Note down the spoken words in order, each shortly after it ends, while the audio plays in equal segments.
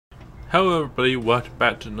Hello everybody, welcome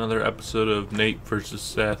back to another episode of Nate vs.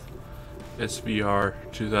 Seth, SVR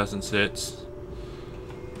 2006.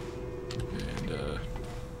 And I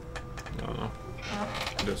don't know,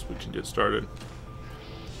 I guess we can get started.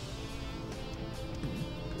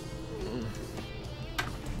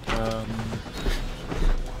 I'll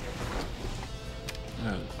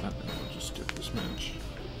just skip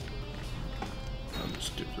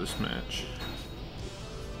this match.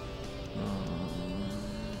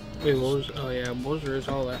 Wait, what was? Oh yeah, what was the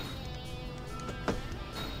result of that?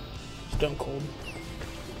 Stone Cold.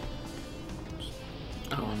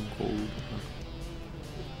 Stone Cold.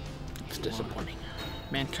 It's disappointing.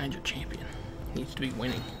 Mankind's your champion. Needs to be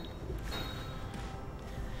winning.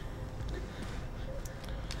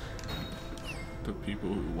 The people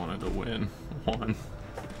who wanted to win won.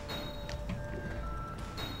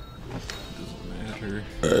 Doesn't matter.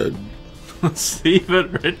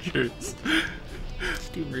 Steven Richards.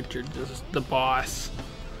 Steve Richards is the boss.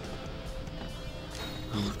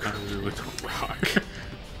 With a rock.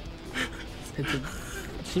 It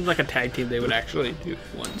seems like a tag team they would actually do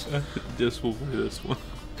once. This will be this one.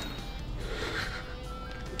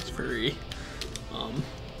 It's very.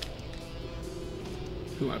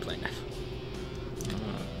 Who am I playing as?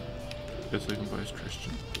 Guess I can play as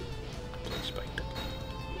Christian. Play Spike.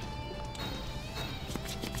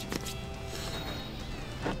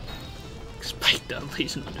 Spike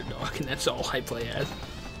Dudley's an underdog, and that's all I play as.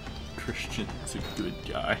 Christian's a good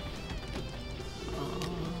guy.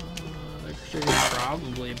 Christian is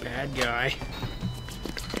probably a bad guy.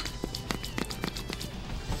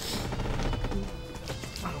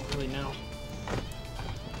 I don't really know.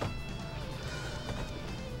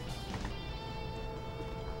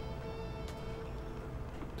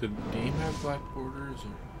 Did the game have black borders?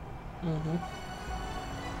 Or? Mm-hmm.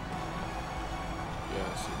 Yeah,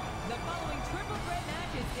 I see. The following triple threat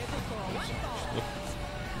match is scheduled for one fall.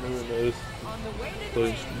 Remember those? On the way to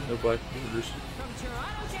Those win, no black borders. from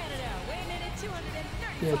Toronto, Canada, weighing in at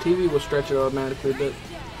 230. Yeah, TV will stretch it automatically, but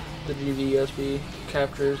the GVSB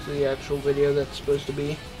captures the actual video that's supposed to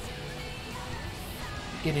be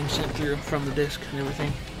getting sent through from the disc and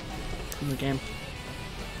everything from the game.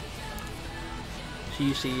 So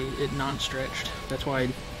you see it non-stretched. That's why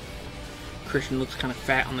Christian looks kind of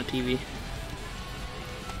fat on the TV.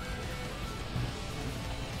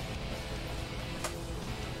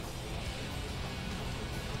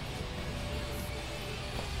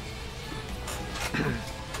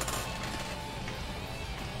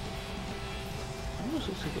 Almost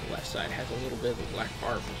looks like the left side has a little bit of a black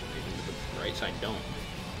bar for some reason, but the right side don't.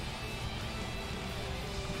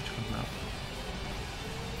 Which one now?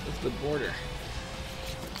 It's the border.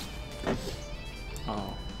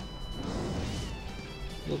 Oh.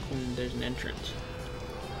 Look when there's an entrance.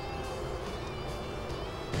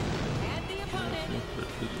 And the opponent,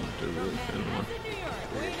 from Manhattan, New York,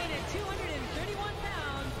 weighing in at 231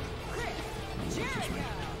 pounds, Chris Jericho.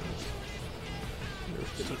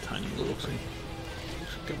 There's just a tiny little thing.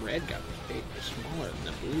 Looks like the red got big, smaller than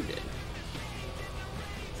the blue did.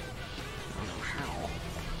 I don't know how.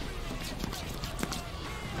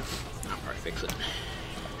 I'll probably fix it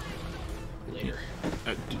later.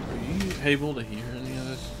 Are you able to hear any of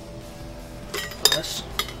this? Us?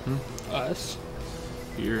 Us?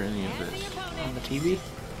 Hear any of And the this? opponent, On the TV?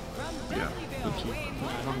 from Yeah. Wrigleyville, weighing No, I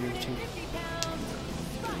don't hear the TV. 150 pounds,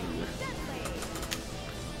 Spike Dudley.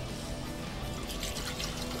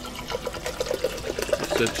 I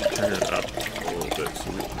said to turn it up a little bit so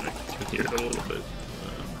we can hear it a little bit.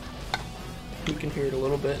 You can hear it a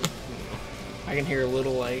little bit. I can hear a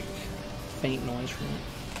little, like, faint noise from it.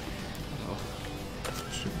 Well,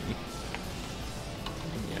 should be.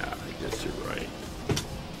 Yeah, I guess you're right.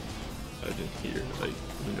 I didn't hear, like,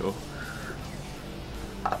 you know.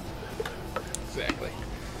 Exactly.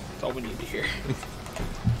 That's all we need to hear.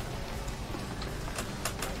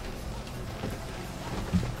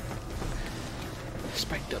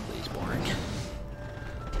 Spike Dudley's boring.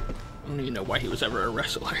 I don't even know why he was ever a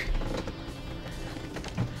wrestler.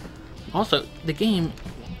 Also, the game,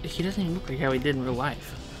 he doesn't even look like how he did in real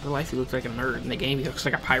life. In real life, he looks like a nerd. In the game, he looks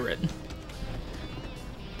like a pirate.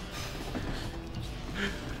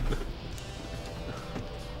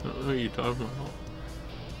 I don't know what you're talking about.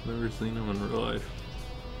 Never seen him in real life.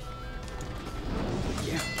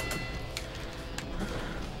 Yeah.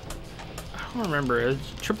 I don't remember.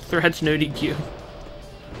 It's triple threats, no DQ.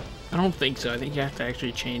 I don't think so. I think you have to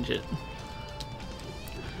actually change it.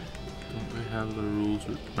 Don't they have the rules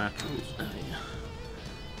with match rules? Oh, yeah.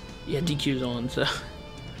 Yeah, DQ's on, so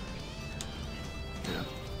Yeah.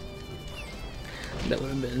 that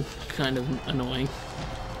would have been kind of annoying.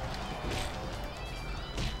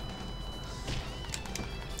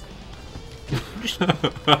 Just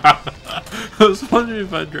I was wondering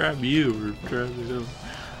if I'd grab you or grab him.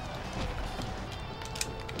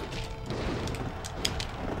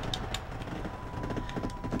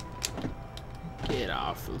 get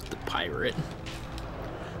off of the pirate.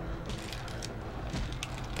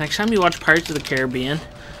 Next time you watch Pirates of the Caribbean,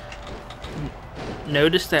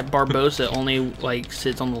 notice that Barbossa only like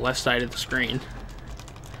sits on the left side of the screen.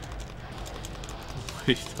 What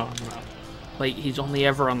are you talking about? Like he's only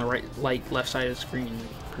ever on the right, like left side of the screen,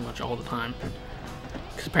 pretty much all the time.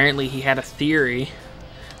 Because apparently he had a theory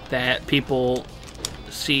that people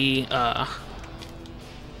see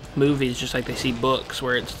movies just like they see books,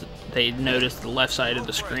 where they notice the left side of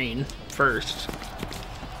the screen first.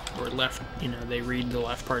 Or left, you know, they read the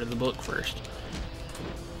left part of the book first.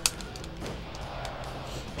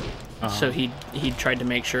 So he tried to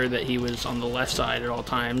make sure that he was on the left side at all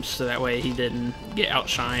times, so that way he didn't get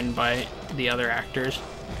outshined by the other actors.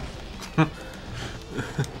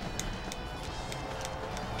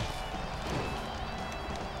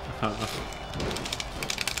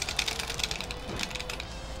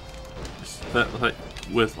 Is that like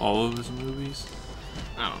with all of his movies?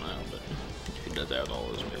 I don't know, but he does that with all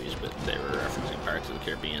those movies, but they were referencing Pirates of the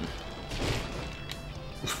Caribbean.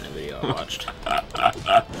 That video I watched.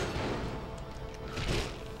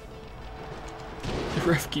 The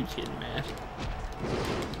ref keeps getting mad.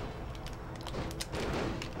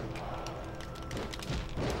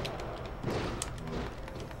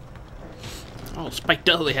 Oh, Spike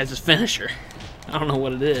Dudley has his finisher. I don't know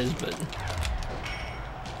what it is, but...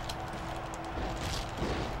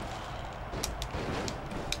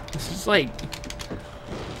 This is like...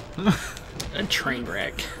 a train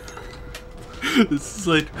wreck. This is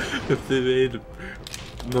like if they made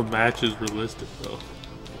the matches realistic, though.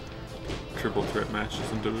 Triple threat matches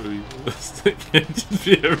in WWE realistic. Can't just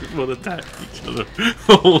be everyone attack each other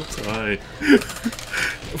the whole time.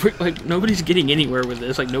 Like, nobody's getting anywhere with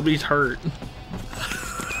this. Like, nobody's hurt.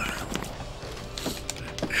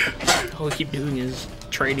 All we keep doing is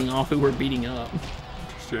trading off who we're beating up.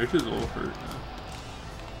 Jericho's all hurt now.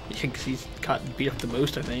 Yeah, because he's gotten beat up the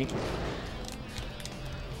most, I think.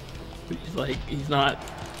 But he's not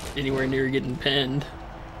anywhere near getting pinned.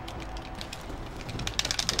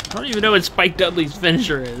 I don't even know what Spike Dudley's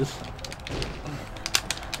finisher is.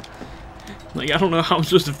 Like, I don't know how I'm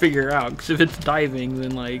supposed to figure out, because if it's diving,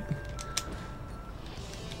 then, like...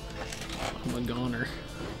 I'm a goner.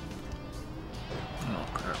 Oh,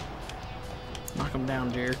 crap. Knock him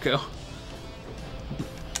down, Jericho.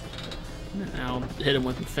 And I'll hit him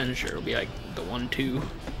with the finisher. It'll be like the 1-2.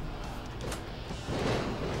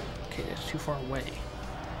 Okay, that's too far away.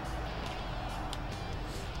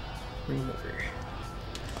 Bring him over.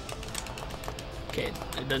 Okay,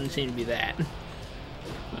 it doesn't seem to be that.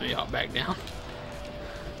 Let me hop back down.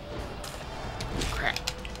 Crap.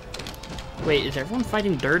 Wait, is everyone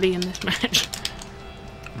fighting dirty in this match?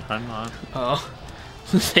 I'm not. Oh. I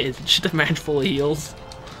was gonna say, is it just a match full of heels?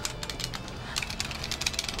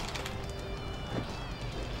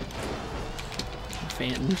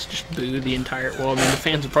 Fans just boo the entire... Well, I mean, the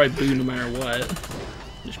fans will probably boo no matter what.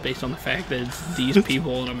 Just based on the fact that it's these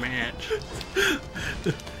people in a match.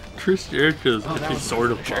 Chris Jericho's actually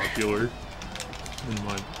sort of sure. popular in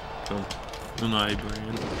my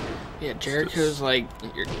brand. Yeah, Jericho's like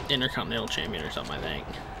your Intercontinental Champion or something, I think.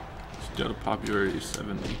 He's got a popularity of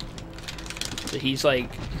 70. So he's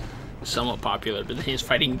like somewhat popular, but then he's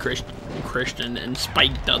fighting Christian and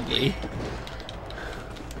Spike Dudley.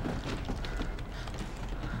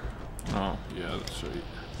 Oh, yeah, that's right.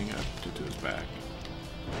 I think I have to do his back.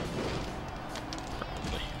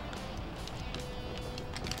 Probably.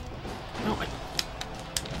 No, I'm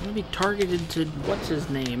gonna be targeted to what's his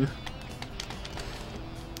name?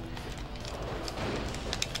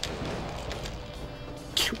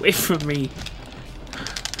 Get away from me!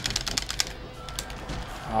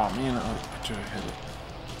 Oh man, I should have hit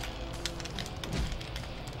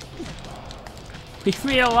it. Leave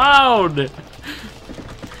me alone!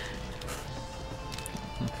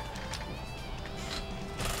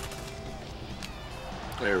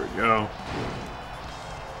 There we go.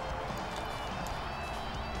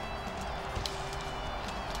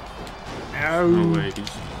 Ow! No way, he's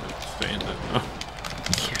staying there now.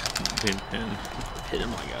 Yeah, Pin pin hit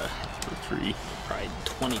him like a for 3. probably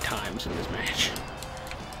 20 times in this match.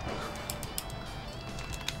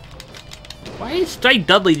 Why is Spike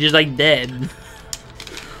Dudley just like dead?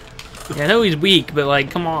 Yeah, I know he's weak, but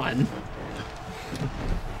like, come on.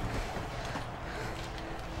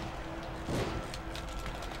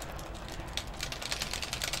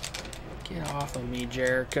 Get off of me,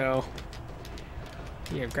 Jericho.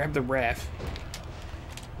 Here, grab the ref.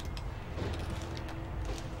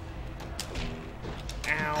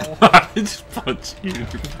 I just punched you.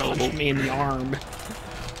 Punch me in the arm.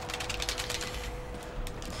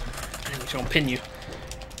 And he's gonna pin you.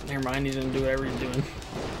 Never mind, he's gonna do whatever he's doing.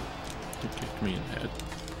 You kicked me in the head.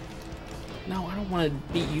 No, I don't want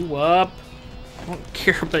to beat you up. I don't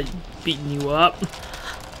care about beating you up.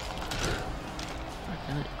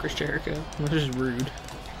 Chris Jericho. This is rude.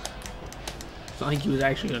 It's not like he was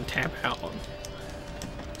actually gonna tap out.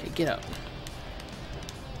 Okay, get up.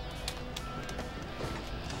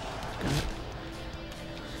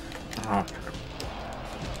 Oh,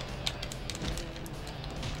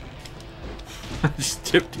 I'm just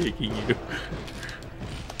tip taking you.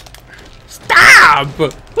 Stop!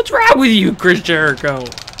 What's wrong with you, Chris Jericho?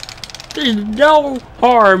 There's no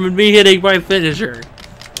harm in me hitting my finisher.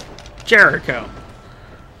 Jericho.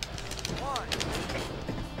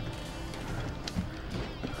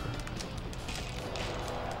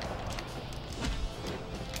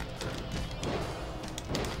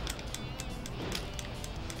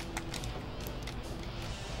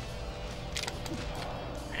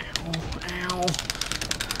 Ow.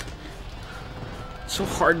 It's so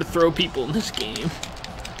hard to throw people in this game.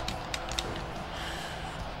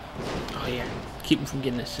 Oh yeah, keep him from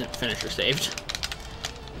getting his finisher saved.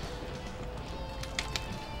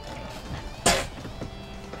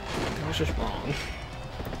 I was just wrong.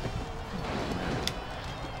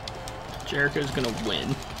 Jericho's gonna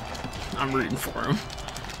win. I'm rooting for him.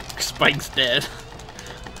 Spike's dead.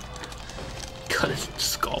 Cut his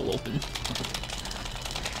skull open.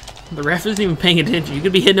 The ref isn't even paying attention. You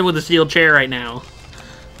could be hitting him with a steel chair right now.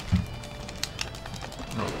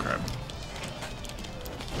 Oh crap.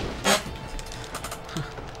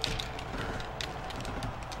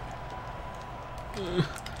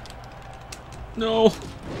 No.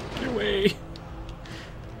 Get away.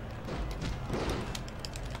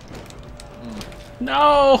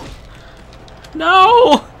 No.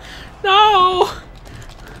 No. No.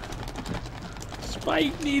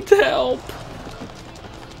 Spike needs help.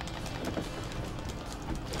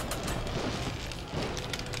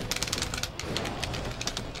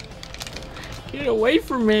 Get away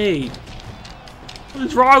from me! What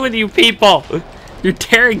is wrong with you people? You're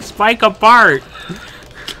tearing Spike apart!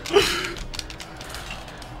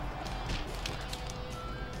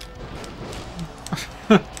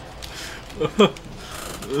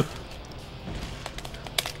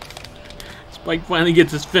 Spike finally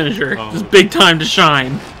gets his finisher. Oh. It's big time to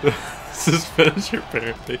shine. This is finisher,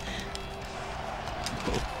 apparently.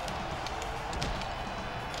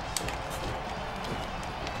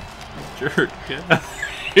 Jerk, get out of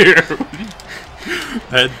here.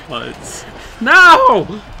 Headbutts. No!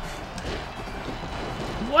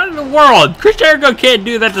 What in the world? Chris Jericho can't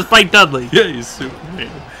do that to Spike Dudley. Yeah, he's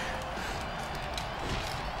Superman.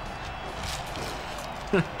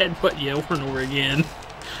 Headbutt you over and over again.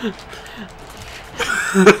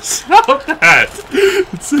 Stop that!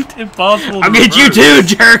 It's like impossible. I'll get you too,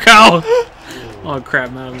 Jericho! Oh crap,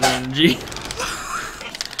 I'm out of energy.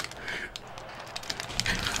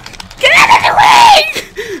 Get out of the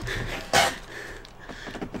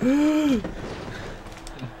ring!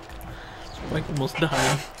 Spike almost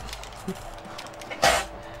died.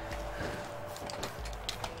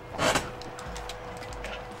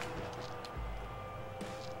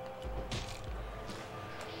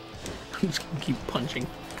 I'm just gonna keep punching.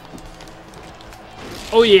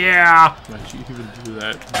 Oh yeah! Why'd you even do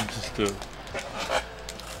that? Just to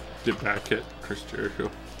get back at Chris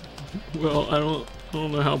Jericho. Well, I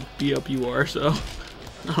don't know how beat up you are, so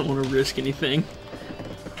I don't want to risk anything.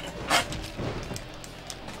 I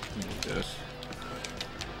guess.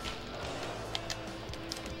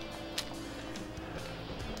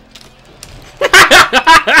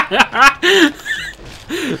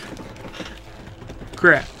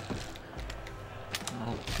 Crap.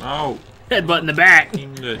 Oh, Headbutt in the back.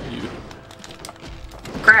 aimed at you.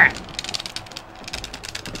 Crap.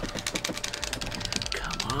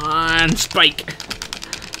 Come on, Spike.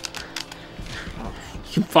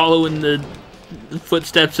 You can follow in the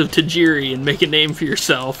footsteps of Tajiri and make a name for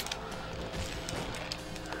yourself.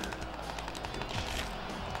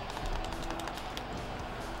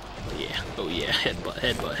 Oh yeah, headbutt,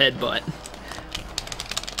 headbutt, headbutt.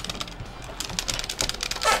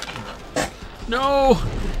 No!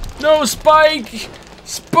 No, Spike!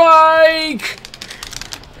 Spike!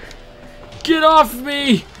 Get off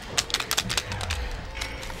me!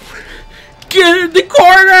 Get in the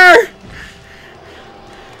corner!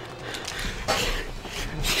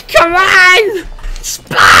 Come on!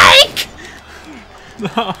 Spike!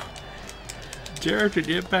 No. Jericho,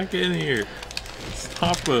 get back in here.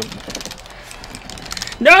 Stop him.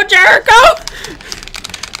 No, Jericho!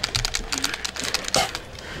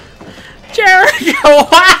 Jericho,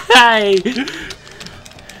 why?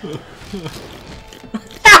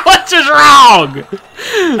 What's just wrong?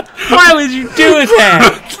 Why would you do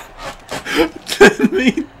that? Didn't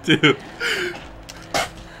mean to.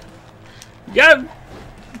 You gotta...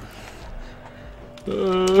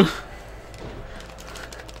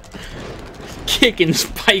 Kicking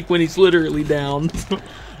Spike when he's literally down.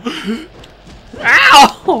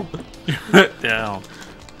 Ow! Down.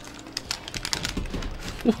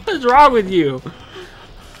 What is wrong with you?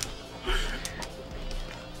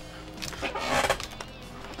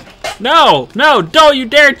 No! No! Don't you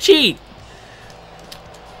dare cheat!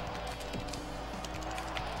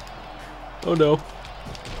 Oh no.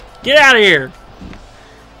 Get out of here!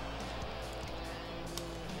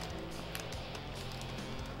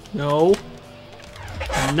 No.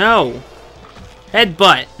 No.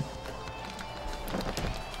 Headbutt.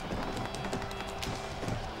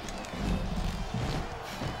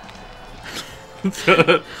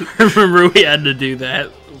 I remember we had to do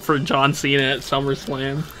that for John Cena at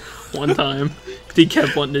SummerSlam one time. 'Cause he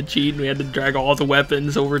kept wanting to cheat and we had to drag all the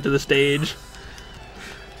weapons over to the stage.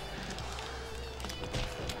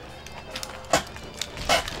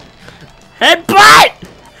 Headbutt!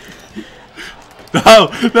 No,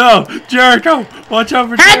 no, Jericho! Watch out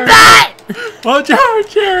for Jericho! Headbutt! Watch out for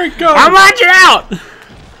Jericho! I'm watching out!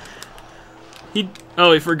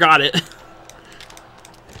 He forgot it.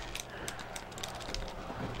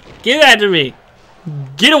 Give that to me.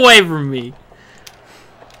 Get away from me.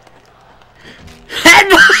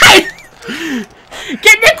 Headbutt!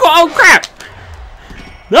 Get Nickel! Oh crap!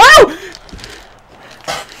 No!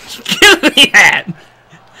 Give me that!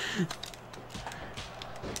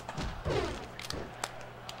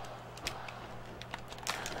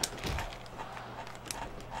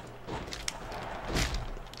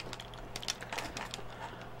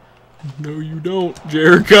 No, you don't,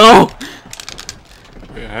 Jericho.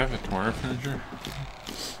 Wait, I have a corner finisher?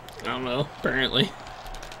 I don't know. Apparently.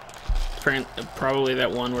 Probably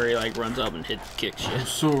that one where he like runs up and kicks you. I'm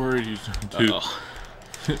so worried he's going to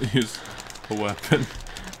use a weapon.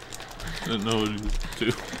 I don't know what he's going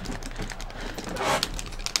to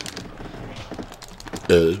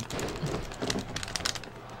do.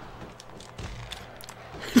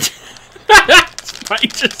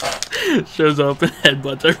 Spike just shows up and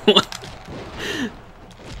headbutts everyone.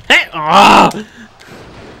 Hey! Ah!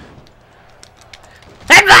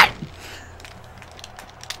 Headbutt!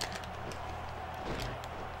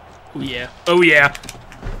 Oh yeah. Oh yeah.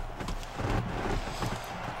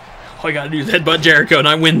 All I gotta do is headbutt Jericho and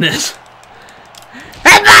I win this.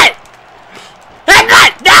 Headbutt!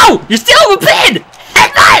 Headbutt! No! You're still in the pin!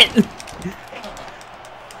 Headbutt!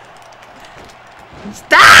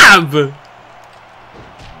 Stop!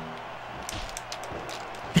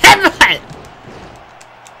 Headbutt!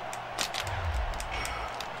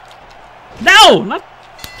 No! Not...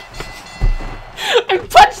 I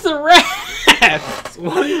punched the ref!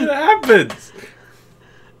 What even happens?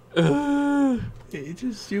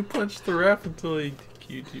 You punched the ref until he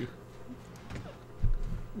DQ'd you.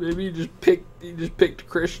 Maybe you just picked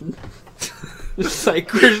Christian. It's like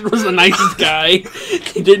Christian was the nicest guy.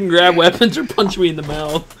 He didn't grab weapons or punch me in the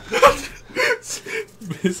mouth.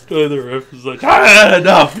 Basically, the ref was like,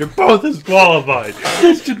 enough! You're both disqualified.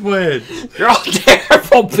 Christian wins. You're all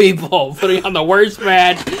terrible people, putting on the worst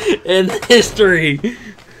match in history.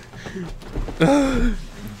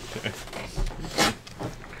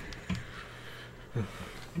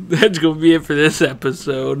 That's gonna be it for this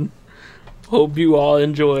episode. Hope you all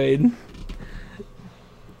enjoyed.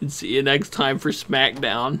 And see you next time for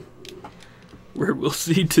Smackdown, where we'll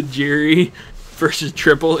see Tajiri versus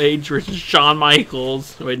Triple H versus Shawn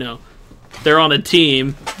Michaels. Wait, no. They're on a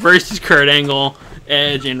team versus Kurt Angle,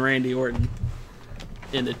 Edge, and Randy Orton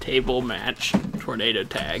in a table match tornado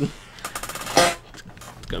tag.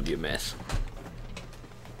 It's gonna be a mess.